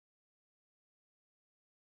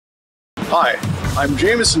Hi, I'm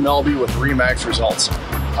Jameson Melbye with RE/MAX Results.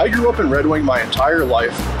 I grew up in Red Wing my entire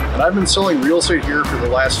life, and I've been selling real estate here for the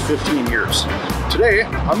last 15 years. Today,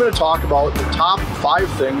 I'm going to talk about the top 5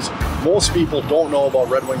 things most people don't know about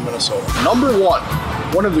Red Wing, Minnesota. Number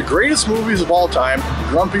 1 of the greatest movies of all time,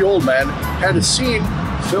 Grumpy Old Men, had a scene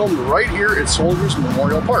filmed right here at Soldiers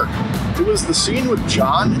Memorial Park. It was the scene with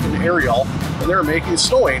John and Ariel when they were making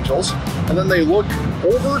snow angels, and then they look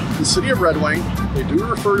over the city of Red Wing. They do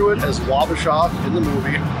refer to it as Wabasha in the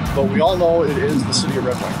movie, but we all know it is the city of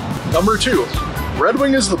Red Wing. Number 2, Red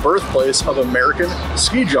Wing is the birthplace of American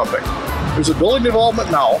ski jumping. There's a building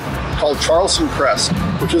development now called Charleston Crest,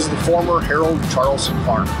 which is the former Harold Charleston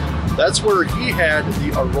Farm. That's where he had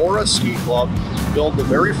the Aurora Ski Club build the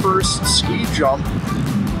very first ski jump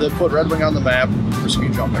that put Red Wing on the map for ski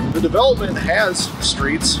jumping. The development has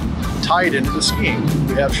streets tied into the skiing.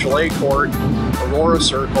 We have Chalet Court, Aurora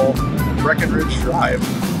Circle, and Breckenridge Drive,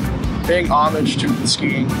 paying homage to the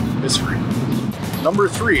skiing history. Number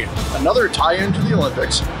 3, another tie-in to the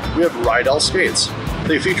Olympics, we have Rydell Skates.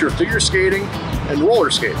 They feature figure skating and roller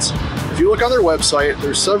skates. If you look on their website,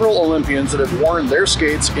 there's several Olympians that have worn their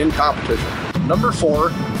skates in competition. Number 4,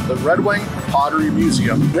 the Red Wing Pottery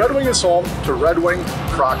Museum. Red Wing is home to Red Wing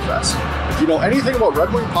Crock Fest. If you know anything about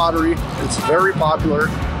Red Wing pottery, it's very popular,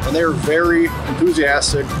 and they are very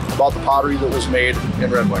enthusiastic about the pottery that was made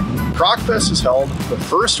in Red Wing. Crock Fest is held the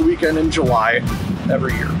first weekend in July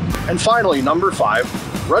every year. And finally, number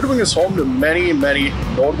 5, Red Wing is home to many, many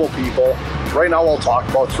notable people. Right now I'll talk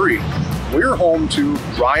about 3. We're home to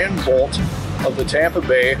Ryan Bolt of the Tampa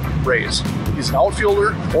Bay Rays. He's an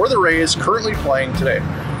outfielder for the Rays, currently playing today.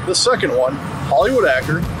 The second one, Hollywood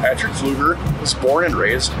actor Patrick Fluger, was born and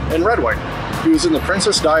raised in Red Wing. He was in The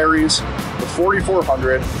Princess Diaries, The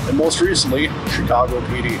 4400, and most recently, Chicago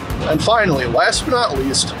PD. And finally, last but not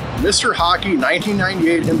least, Mr. Hockey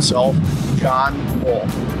 1998 himself, John Bull.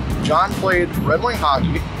 John played Red Wing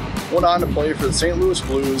hockey, went on to play for the St. Louis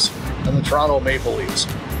Blues and the Toronto Maple Leafs.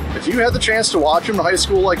 If you had the chance to watch him in high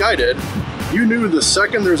school like I did, you knew the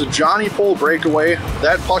second there's a Johnny Pole breakaway,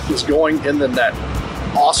 that puck was going in the net.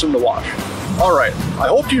 Awesome to watch. Alright, I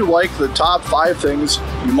hope you like the top 5 things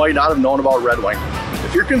you might not have known about Red Wing.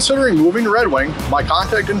 If you're considering moving to Red Wing, my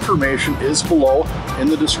contact information is below in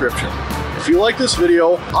the description. If you like this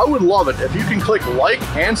video, I would love it if you can click like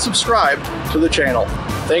and subscribe to the channel.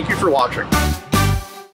 Thank you for watching.